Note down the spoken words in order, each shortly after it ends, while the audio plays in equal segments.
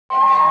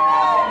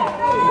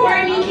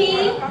Courtney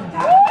King,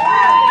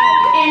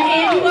 and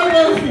Angela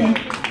Wilson.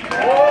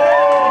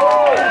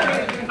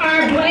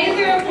 Our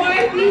Blazer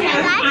Award, we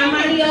have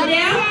Amani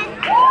Odell.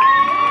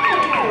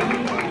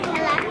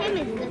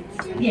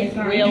 Yes,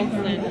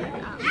 Wilson.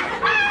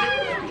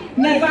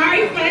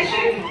 Nazari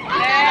Fletcher.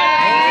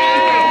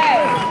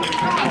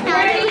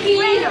 Courtney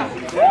King.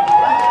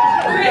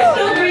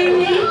 Crystal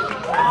Greenlee.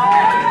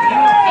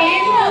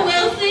 Angela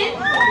Wilson.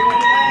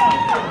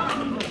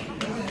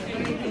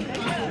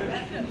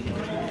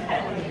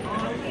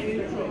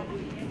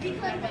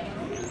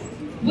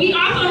 We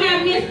also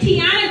have Miss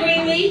Tiana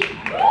Greenlee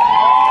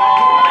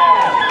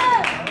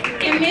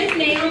and Miss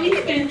Naomi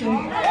Spencer.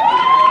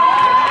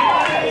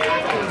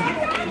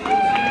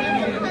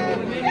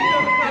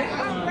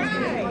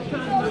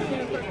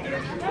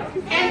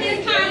 At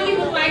this time, we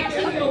would like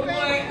to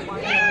award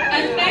a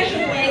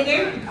special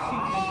blazer.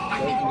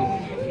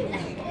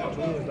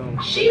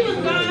 She was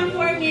gone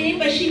for a minute,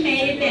 but she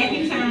made it back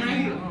in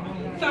time.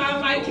 So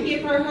I'd like to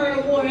give her her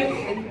award.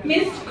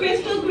 Miss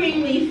Crystal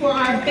Greenlee for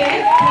our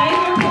Best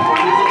Blazer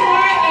Performance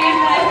Award and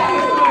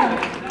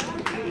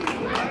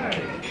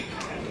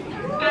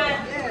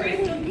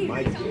Crystal.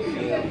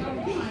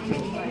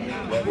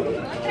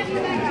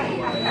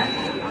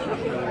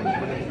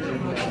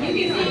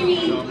 You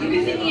can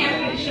see me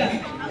after the show.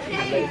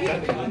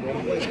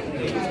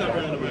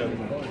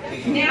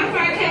 Now for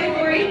our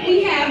category,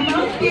 we have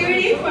Most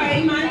Spirited for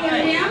Imani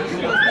Odell.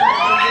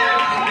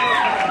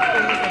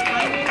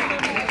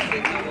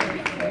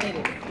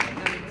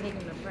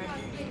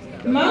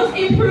 Most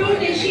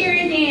Improved in Cheer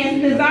and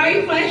Dance,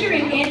 Nazari Fletcher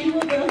and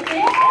Angela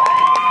Wilson.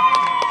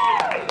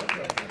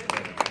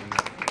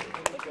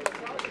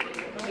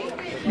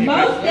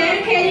 Most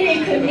Dedicated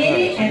and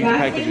Committed, as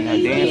I see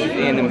these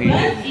kids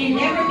and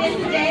never miss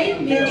a day.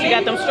 She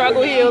got them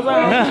struggle heels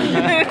on.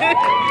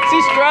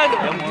 She's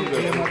struggling.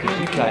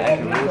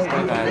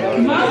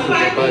 Most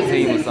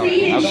likely to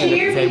succeed in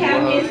cheer, we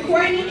have Miss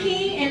Courtney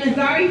King and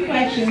Nazari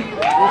Fletcher.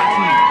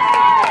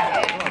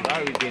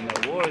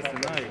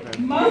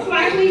 Most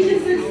likely to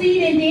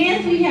succeed in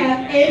dance, we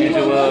have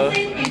Angela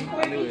Wilson and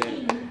Courtney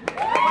King.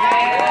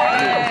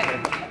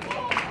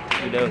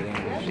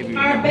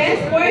 Our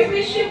Best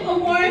Sportsmanship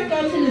Awards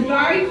go to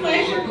Nazari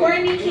Fletcher,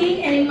 Courtney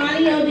King, and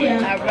Imani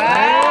Odell. All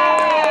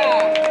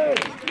right.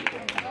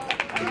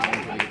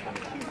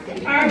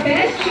 Our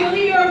Best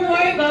Cheerleader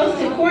Award goes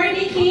to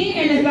Courtney King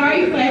and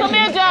Nazari Fletcher. Come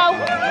here, Joe.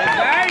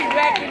 Nazari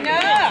wrapping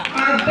up.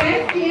 Our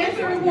Best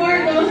Dancer Award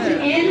goes to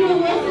Angela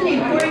Wilson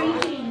and Courtney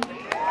King.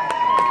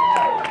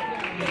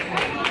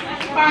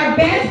 Our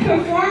Best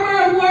Performer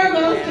Award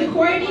goes to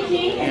Courtney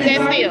King and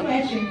Nazari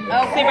Fletcher.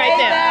 Oh, see right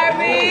there.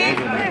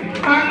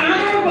 Our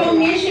Honorable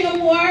Mention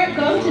Award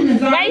goes to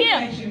Nazari right here.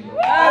 Fletcher.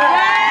 All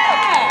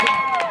right.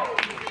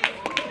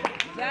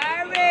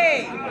 Nazari.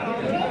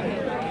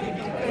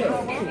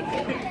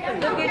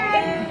 Look at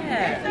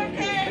that.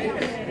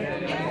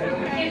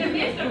 In the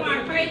midst of our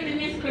praise and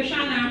Miss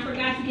Krishana, I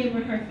forgot to give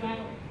her her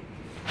flower.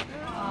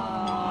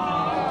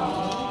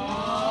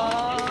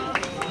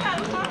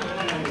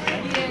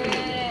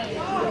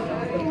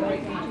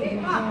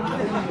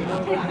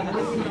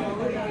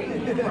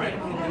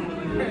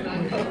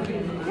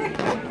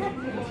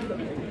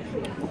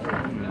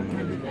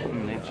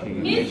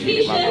 Miss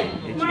Keisha,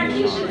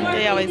 Markeisha,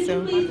 they always do.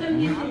 Please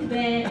unmute this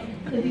bag,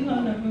 because you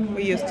hold up. We're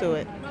used to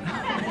it.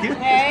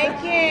 Hey,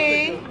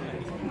 King.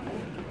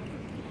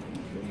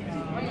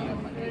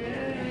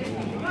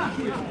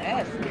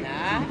 That's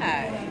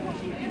nice.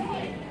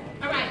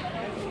 All right.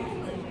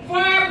 For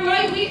our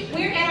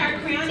we're at our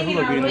crowning and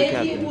our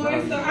royalty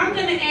award, so I'm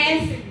going to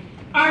ask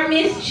our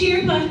Miss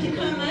Cheerpuff to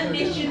come up,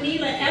 Miss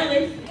Jamila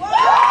Ellis.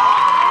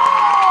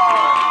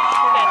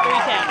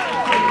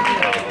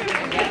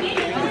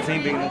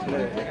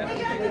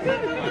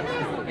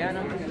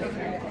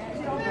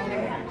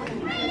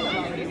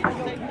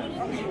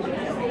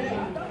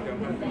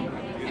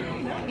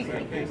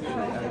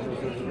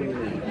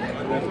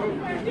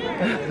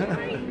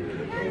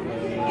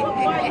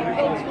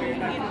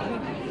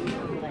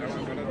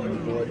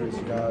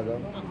 Chicago.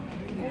 Oh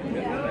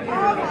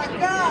my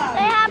God!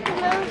 They have to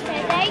move so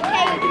they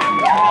can't.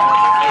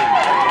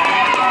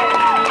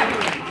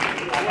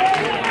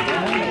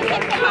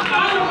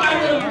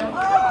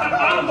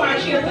 All of our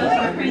cheerleaders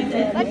are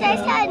princesses. But they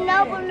said no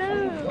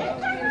balloons.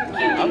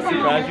 I'm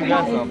surprised you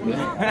got something.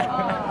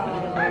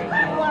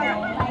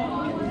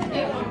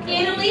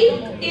 Italy,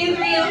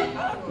 Israel,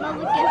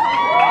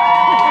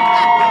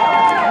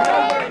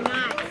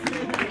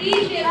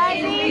 Egypt,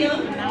 Israel.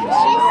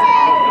 She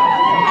said,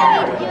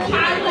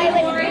 Thailand,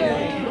 Florida.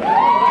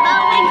 but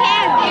we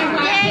can't be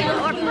big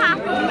or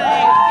Papa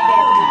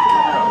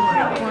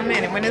One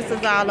minute, when this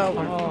is all over.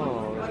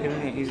 Oh, him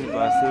and Egypt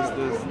are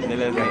sisters. They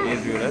live in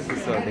Israel. That's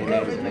what's up. They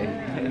live in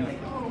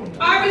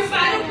Our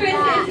recital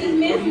princess is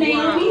Miss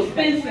Naomi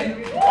Spencer.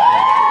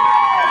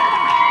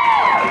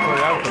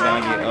 choreographer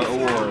gonna get an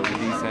award with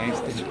these same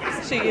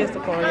things. She is the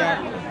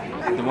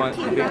choreographer. The one,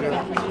 the big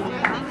girl.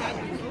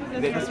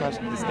 That's why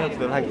the steps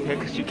look like that,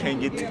 because you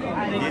can't get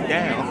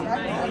down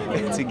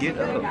to get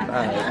up.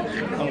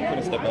 I'm gonna put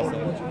a step outside.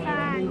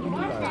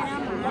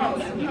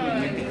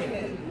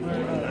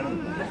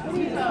 What are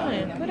you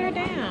doing? Put her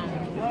down.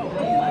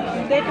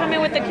 They come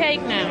in with the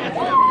cake now.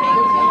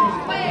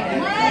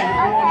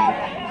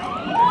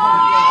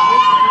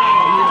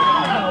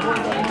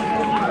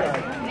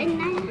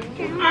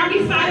 Our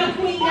recital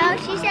queen. No,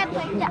 she said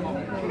put it down.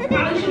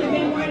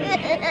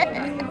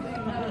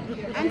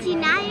 Auntie,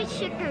 now you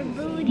shook her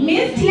booty.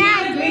 Miss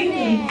Tiana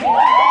Greenlee.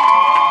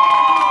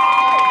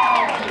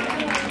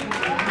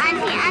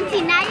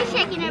 Auntie, now you're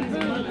shaking her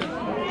booty.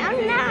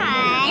 I'm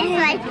not. It's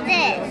like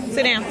this.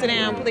 Sit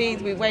down,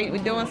 please. We're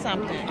doing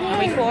something. I'm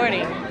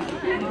recording.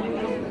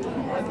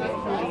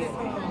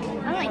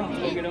 I like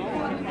this.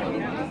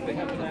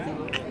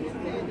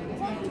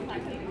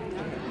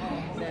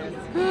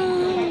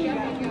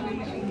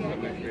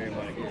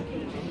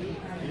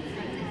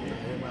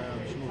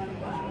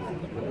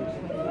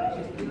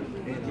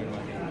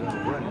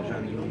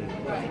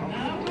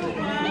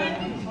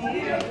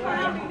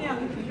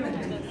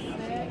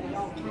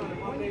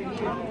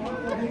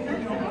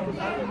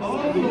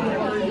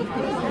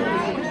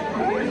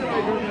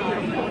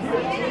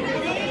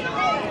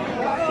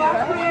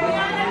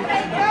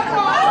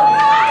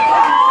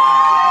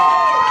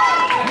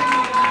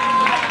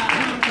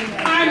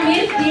 Our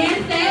Miss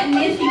Dance Set,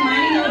 Miss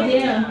Imani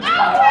Odell.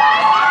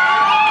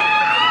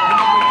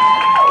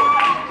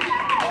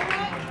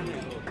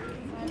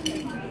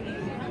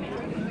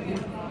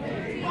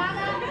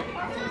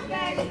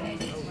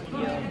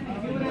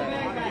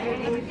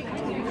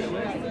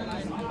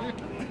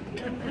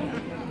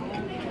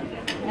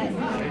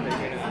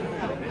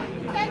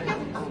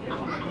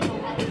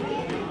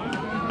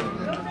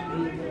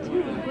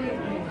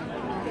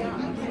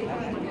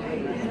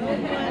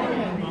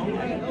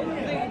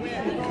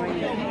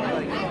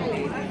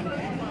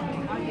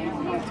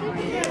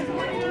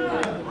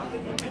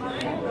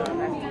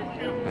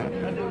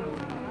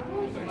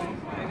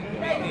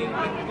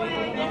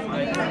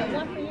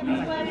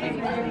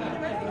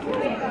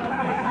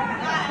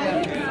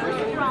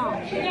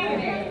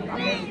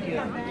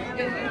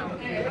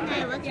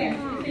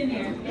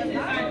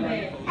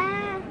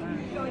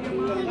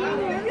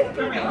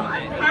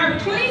 Our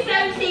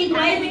 2017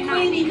 Blazing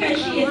Queen, because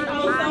she is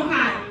oh so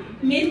hot,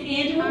 Miss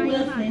Angela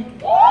Wilson.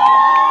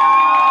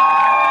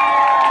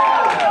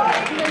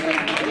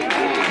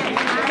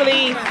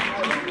 Please.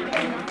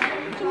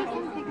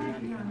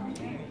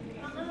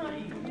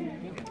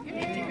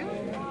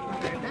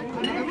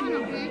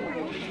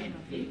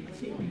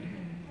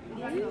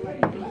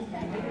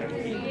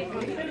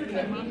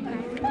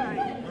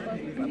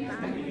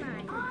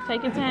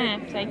 Take your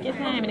time. Take your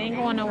time. It ain't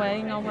going nowhere. You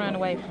ain't gonna run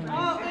away from it.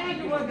 Oh,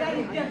 Angela, that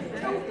is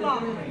just too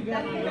flawless.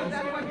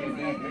 That's what you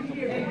did this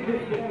year.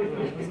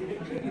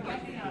 You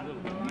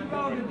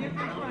rolled a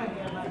different way.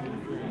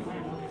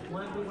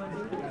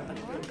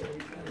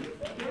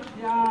 Good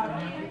job.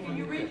 Can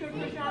you reach your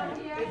fish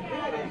on yet?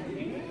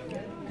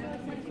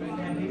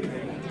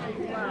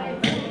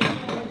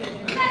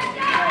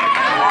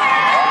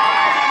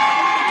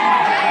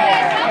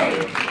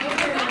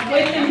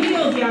 With them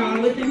heels,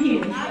 y'all. With them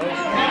heels.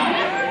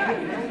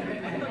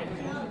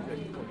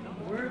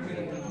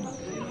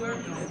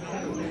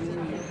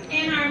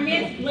 And our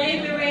Miss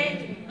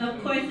Blazerette,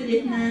 of course, it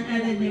is none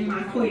other than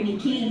my Courtney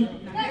King.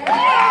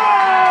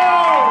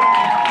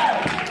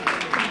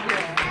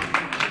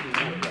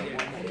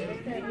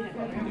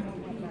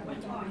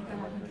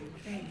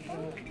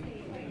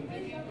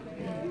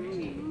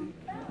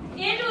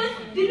 Angela,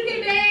 did you get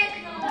a bag?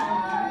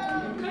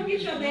 Come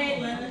get your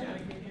bag, love.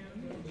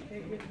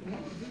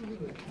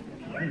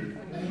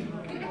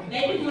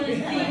 They just want to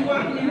see you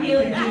walking them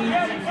hills again.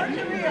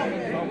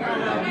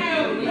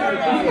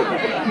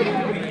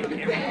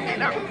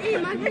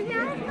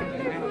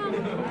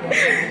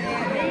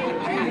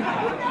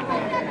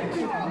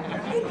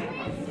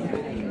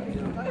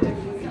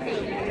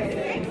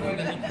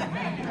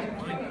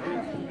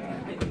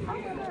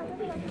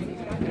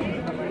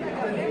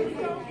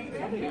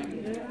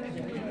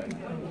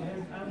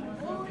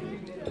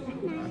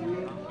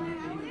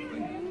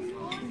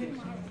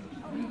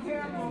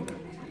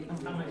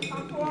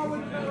 Come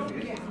forward, girl.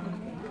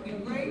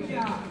 Great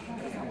job.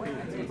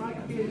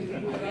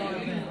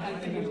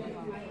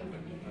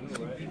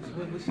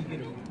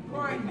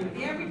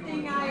 Courtney,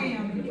 everything I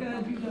am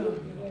because you love.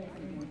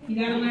 You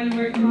gotta learn to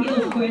work some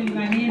heels, Courtney,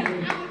 by now.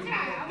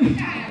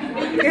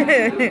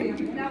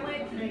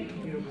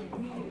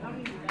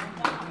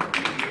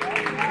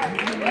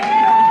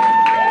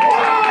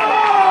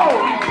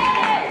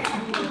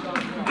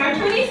 Our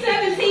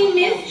 2017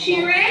 Miss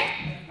Chirac,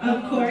 of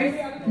course,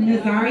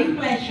 Nazari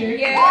Fletcher.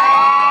 Yeah.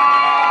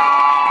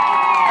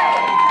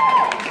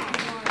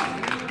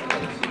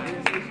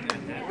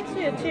 She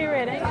a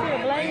cheerhead, ain't she a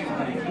blazer?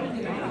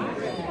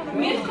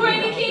 Miss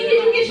Courtney King,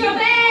 did you get your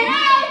bag?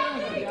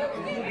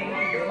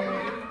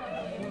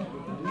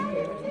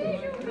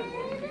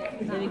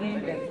 Say it again.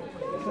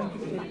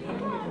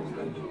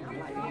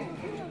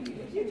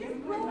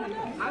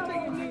 I'll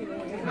take you to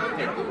I'll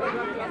take you drop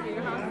you off at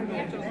your house and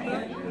get your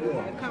stuff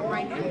and come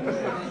right now.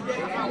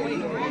 I'll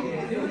wait around.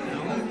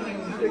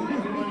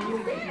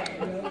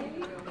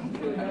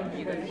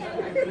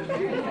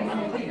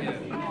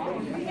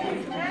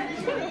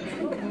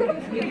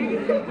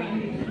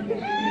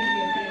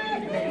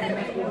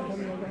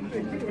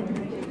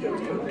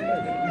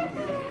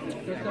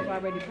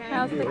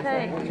 How's the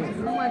cake?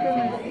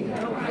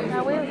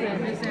 How is it?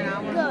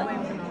 Good.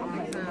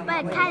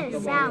 But kind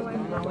of sour.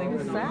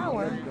 It's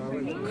sour.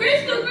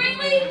 Crystal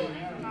Greenlee,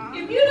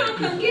 if you don't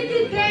come get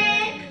this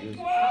bag.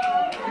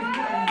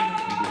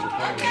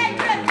 Okay,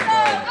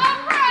 Crystal. All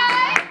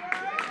right.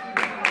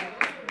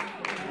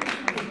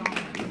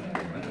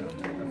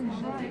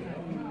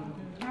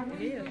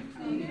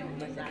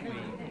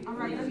 All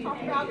right, let's talk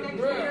about next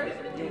year.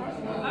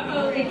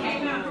 Uh-oh, they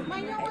came out.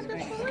 Man, y'all want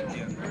this for real?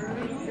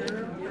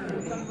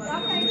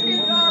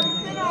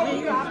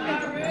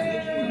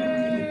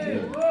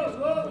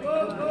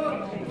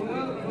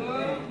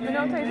 It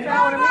don't taste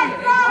sour to me.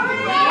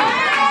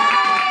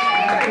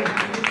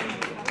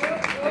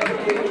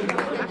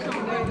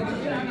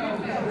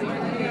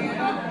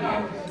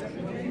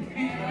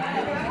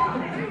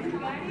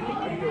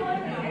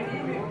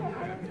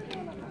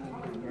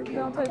 It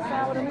don't taste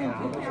sour to me.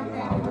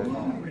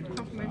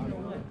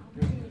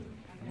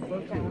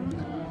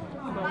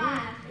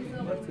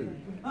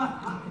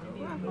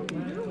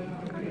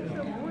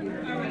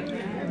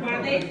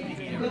 While they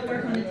go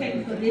work on the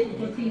technical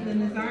difficulties in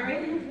Missouri,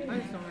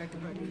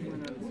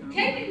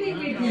 technically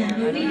we're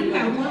done, but we do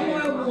have one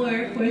more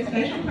award for a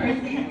special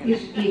person,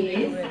 which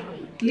is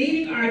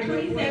leading our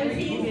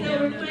 2017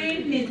 Silver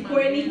Flame, Miss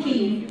Courtney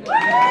Key.